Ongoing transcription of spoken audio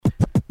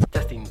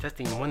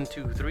Testing 1,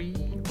 2, 3.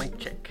 Mic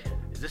check.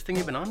 Is this thing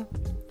even on?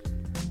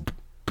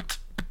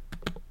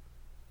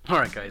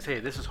 Alright guys,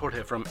 hey, this is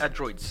Jorge from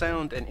Adroit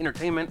Sound and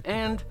Entertainment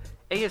and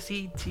ASE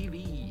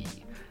TV.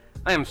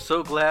 I am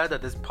so glad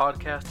that this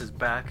podcast is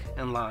back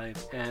and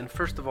live, and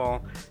first of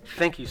all,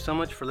 thank you so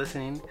much for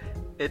listening.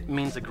 It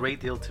means a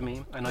great deal to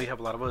me. I know you have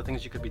a lot of other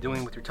things you could be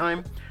doing with your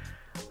time,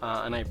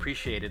 and I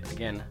appreciate it,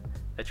 again,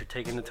 that you're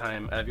taking the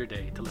time out of your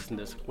day to listen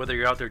to this. Whether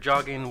you're out there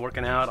jogging,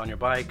 working out on your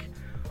bike,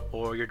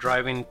 or you're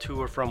driving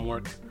to or from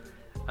work,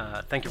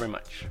 thank you very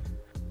much.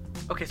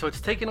 Okay, so it's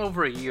taken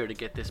over a year to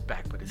get this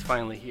back, but it's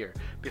finally here.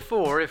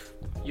 Before, if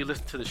you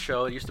listen to the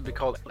show, it used to be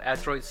called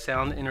Adroit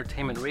Sound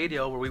Entertainment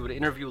Radio, where we would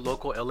interview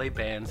local LA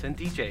bands and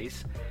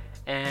DJs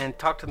and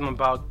talk to them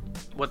about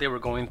what they were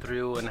going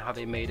through and how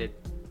they made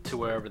it to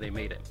wherever they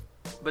made it.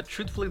 But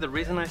truthfully, the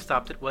reason I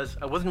stopped it was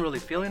I wasn't really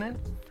feeling it.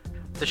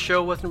 The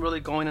show wasn't really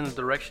going in the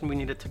direction we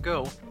needed to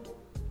go,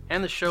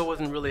 and the show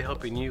wasn't really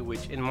helping you,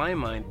 which in my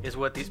mind is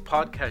what these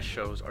podcast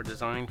shows are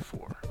designed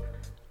for.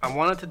 I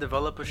wanted to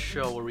develop a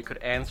show where we could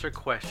answer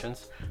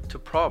questions to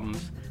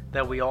problems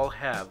that we all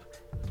have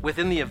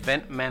within the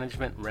event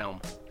management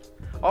realm.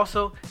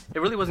 Also, it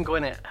really wasn't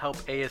going to help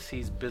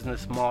ASC's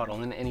business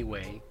model in any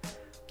way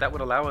that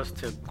would allow us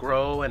to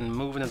grow and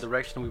move in the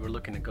direction we were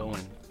looking to go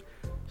in.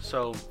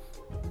 So,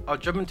 I'll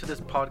jump into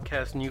this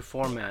podcast new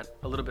format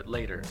a little bit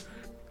later.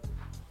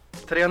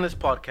 Today on this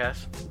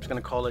podcast, I'm just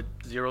going to call it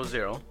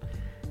 00.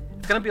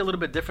 It's going to be a little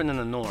bit different than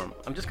the norm.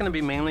 I'm just going to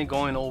be mainly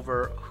going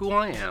over who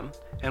I am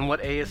and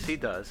what ASC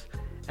does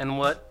and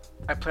what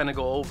I plan to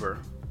go over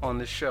on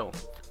this show,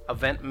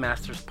 Event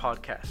Masters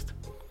Podcast,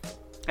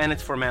 and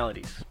its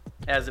formalities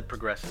as it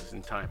progresses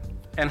in time,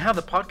 and how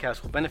the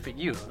podcast will benefit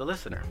you, the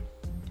listener.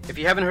 If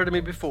you haven't heard of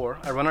me before,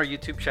 I run our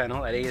YouTube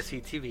channel at ASE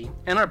TV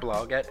and our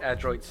blog at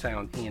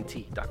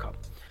adroitsoundent.com.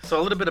 So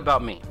a little bit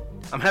about me.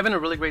 I'm having a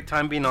really great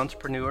time being an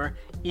entrepreneur,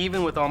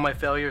 even with all my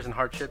failures and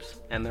hardships,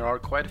 and there are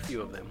quite a few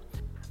of them.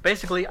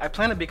 Basically, I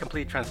plan to be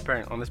completely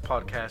transparent on this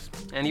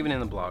podcast and even in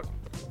the blog.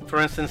 For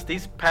instance,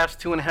 these past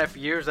 2.5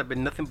 years, I've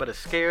been nothing but a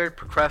scared,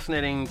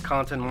 procrastinating,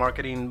 content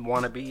marketing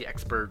wannabe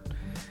expert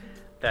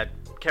that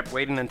kept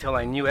waiting until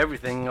I knew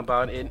everything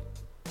about it,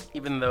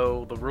 even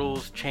though the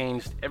rules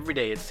changed every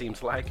day, it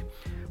seems like,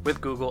 with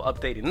Google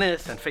updating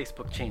this and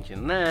Facebook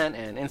changing that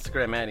and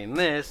Instagram adding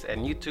this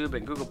and YouTube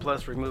and Google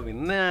Plus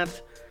removing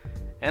that,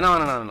 and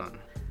on and on and on.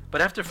 But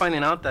after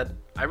finding out that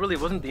I really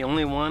wasn't the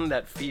only one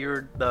that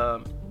feared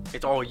the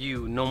it's all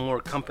you, no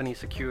more company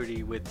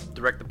security with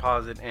direct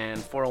deposit and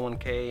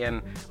 401k,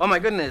 and oh my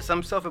goodness,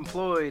 I'm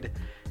self-employed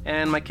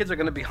and my kids are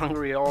going to be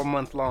hungry all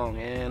month long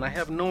and I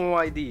have no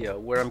idea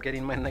where I'm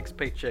getting my next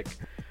paycheck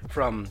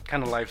from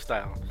kind of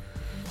lifestyle.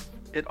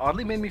 It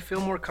oddly made me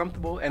feel more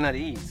comfortable and at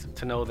ease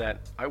to know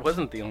that I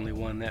wasn't the only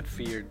one that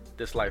feared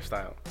this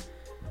lifestyle.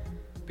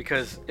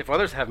 Because if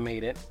others have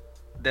made it,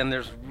 then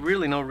there's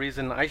really no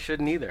reason I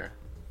shouldn't either.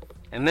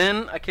 And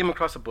then I came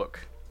across a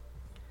book.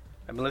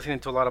 I've been listening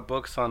to a lot of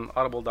books on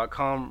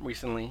audible.com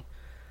recently,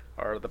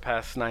 or the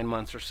past 9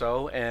 months or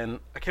so, and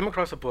I came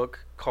across a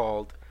book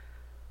called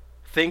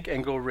Think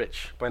and Grow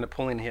Rich by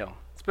Napoleon Hill.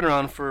 It's been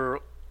around for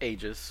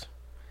ages,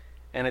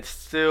 and it's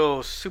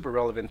still super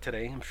relevant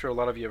today. I'm sure a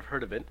lot of you have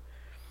heard of it.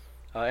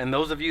 And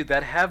those of you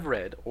that have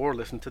read or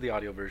listened to the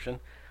audio version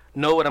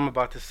know what I'm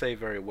about to say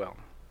very well.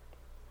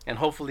 And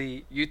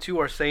hopefully you too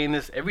are saying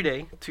this every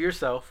day to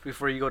yourself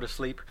before you go to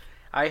sleep.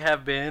 I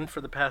have been for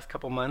the past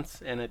couple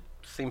months, and it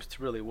seems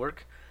to really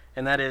work,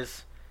 and that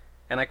is,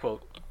 and I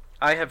quote,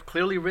 "I have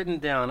clearly written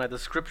down a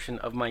description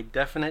of my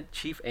definite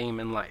chief aim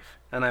in life,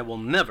 and I will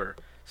never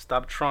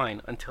stop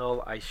trying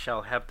until I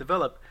shall have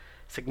developed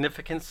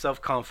significant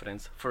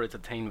self-confidence for its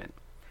attainment.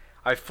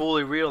 I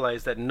fully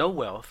realize that no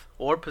wealth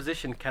or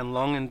position can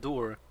long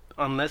endure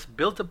unless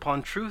built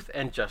upon truth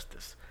and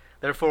justice.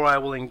 Therefore I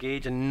will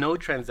engage in no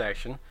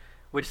transaction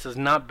which does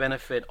not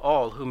benefit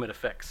all whom it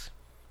affects.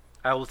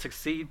 I will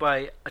succeed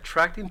by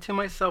attracting to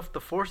myself the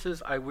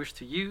forces I wish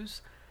to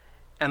use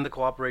and the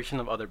cooperation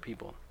of other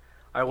people.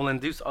 I will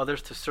induce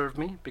others to serve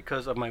me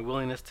because of my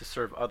willingness to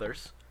serve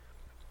others.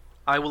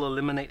 I will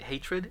eliminate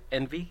hatred,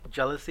 envy,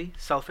 jealousy,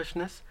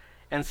 selfishness,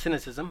 and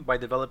cynicism by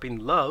developing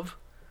love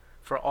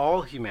for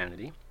all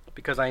humanity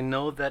because I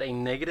know that a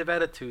negative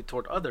attitude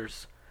toward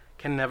others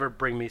can never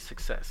bring me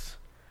success.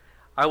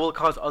 I will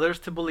cause others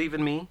to believe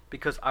in me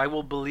because I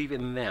will believe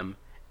in them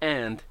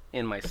and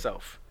in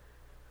myself."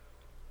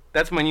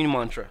 That's my new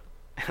mantra,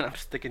 and I'm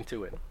sticking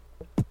to it.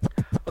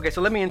 Okay,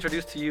 so let me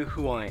introduce to you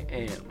who I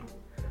am.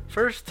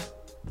 First,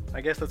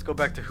 I guess let's go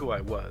back to who I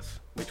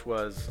was, which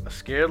was a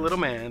scared little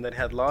man that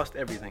had lost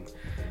everything.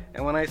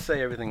 And when I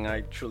say everything,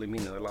 I truly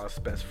mean it. I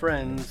lost best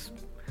friends,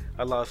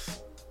 I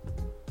lost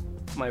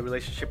my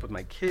relationship with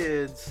my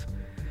kids,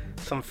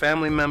 some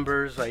family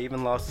members, I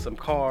even lost some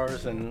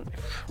cars, and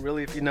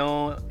really, if you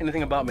know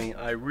anything about me,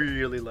 I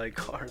really like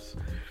cars.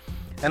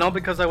 And all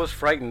because I was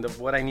frightened of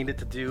what I needed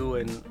to do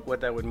and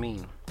what that would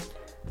mean.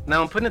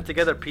 Now I'm putting it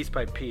together piece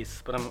by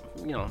piece, but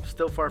I'm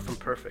still far from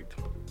perfect.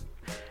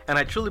 And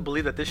I truly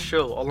believe that this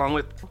show, along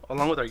with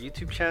our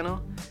YouTube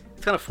channel,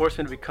 It's going to force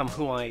me to become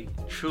who I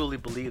truly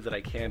believe that I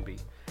can be.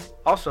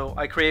 Also,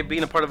 I crave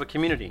being a part of a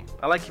community.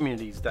 I like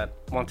communities that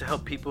want to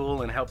help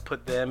people and help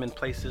put them in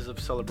places of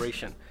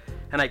celebration.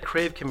 And I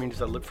crave communities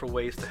that look for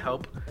ways to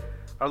help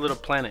our little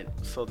planet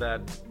so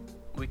that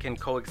we can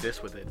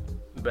coexist with it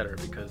better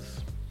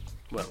because,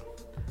 well.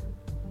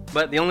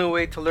 But the only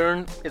way to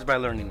learn is by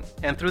learning.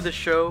 And through this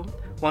show,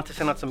 I want to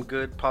send out some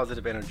good,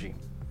 positive energy.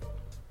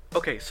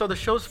 Okay, so the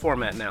show's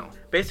format now.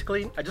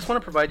 Basically, I just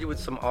want to provide you with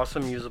some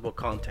awesome usable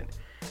content.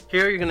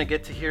 Here you're going to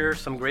get to hear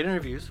some great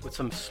interviews with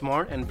some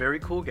smart and very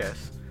cool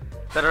guests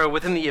that are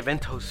within the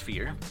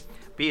eventosphere,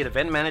 be it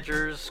event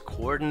managers,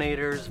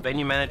 coordinators,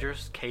 venue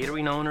managers,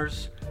 catering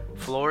owners,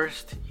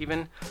 florists,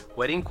 even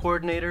wedding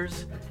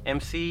coordinators,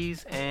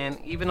 MCs, and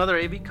even other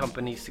AV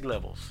company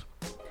C-levels.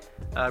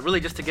 Really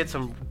just to get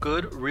some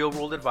good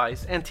real-world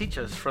advice and teach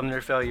us from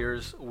their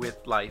failures with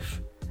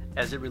life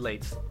as it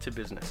relates to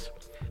business.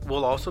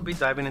 We'll also be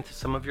diving into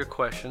some of your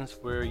questions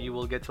where you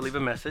will get to leave a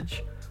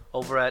message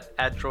over at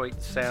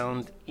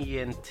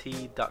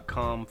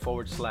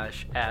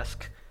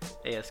adroitsoundent.com/ask,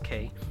 ASK,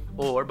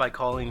 or by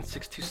calling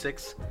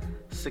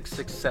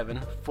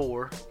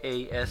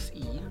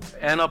 626-667-4ASE.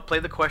 And I'll play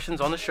the questions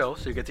on the show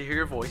so you get to hear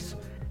your voice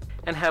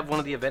and have one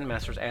of the event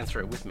masters answer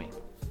it with me.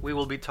 We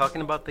will be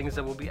talking about things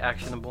that will be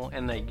actionable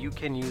and that you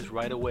can use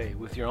right away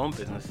with your own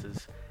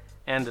businesses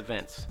and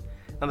events.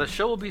 Now the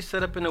show will be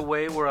set up in a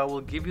way where I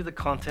will give you the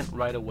content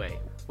right away,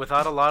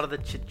 without a lot of the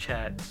chit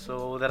chat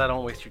so that I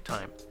don't waste your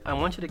time. I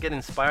want you to get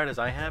inspired as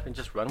I have and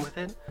just run with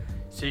it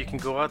so you can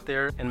go out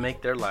there and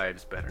make their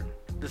lives better.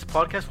 This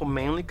podcast will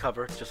mainly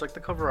cover, just like the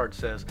cover art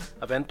says,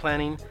 event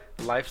planning,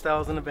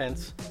 lifestyles and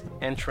events,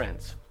 and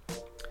trends.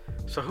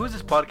 So who is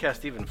this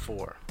podcast even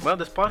for? Well,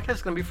 this podcast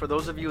is going to be for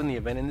those of you in the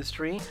event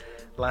industry,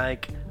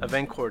 like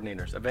event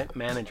coordinators, event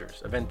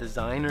managers, event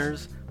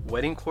designers,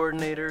 wedding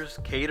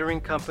coordinators,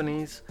 catering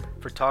companies,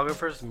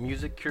 photographers,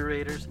 music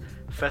curators,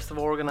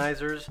 festival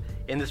organizers,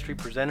 industry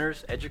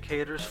presenters,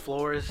 educators,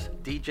 florists,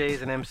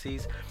 DJs and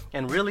MCs,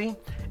 and really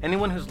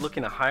anyone who's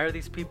looking to hire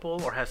these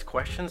people or has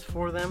questions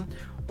for them,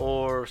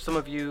 or some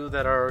of you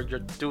that are your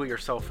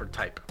do-it-yourselfer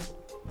type.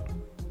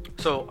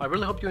 So I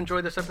really hope you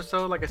enjoyed this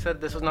episode. Like I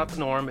said, this is not the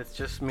norm. It's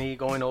just me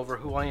going over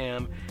who I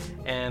am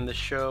and the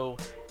show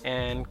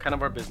and kind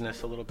of our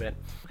business a little bit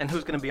and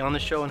who's going to be on the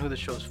show and who the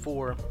show's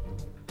for.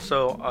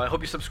 So I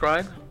hope you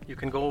subscribe. You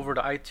can go over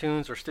to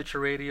iTunes or Stitcher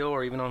Radio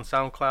or even on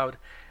SoundCloud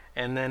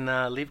and then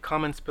leave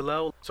comments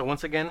below. So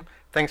once again,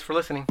 thanks for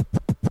listening.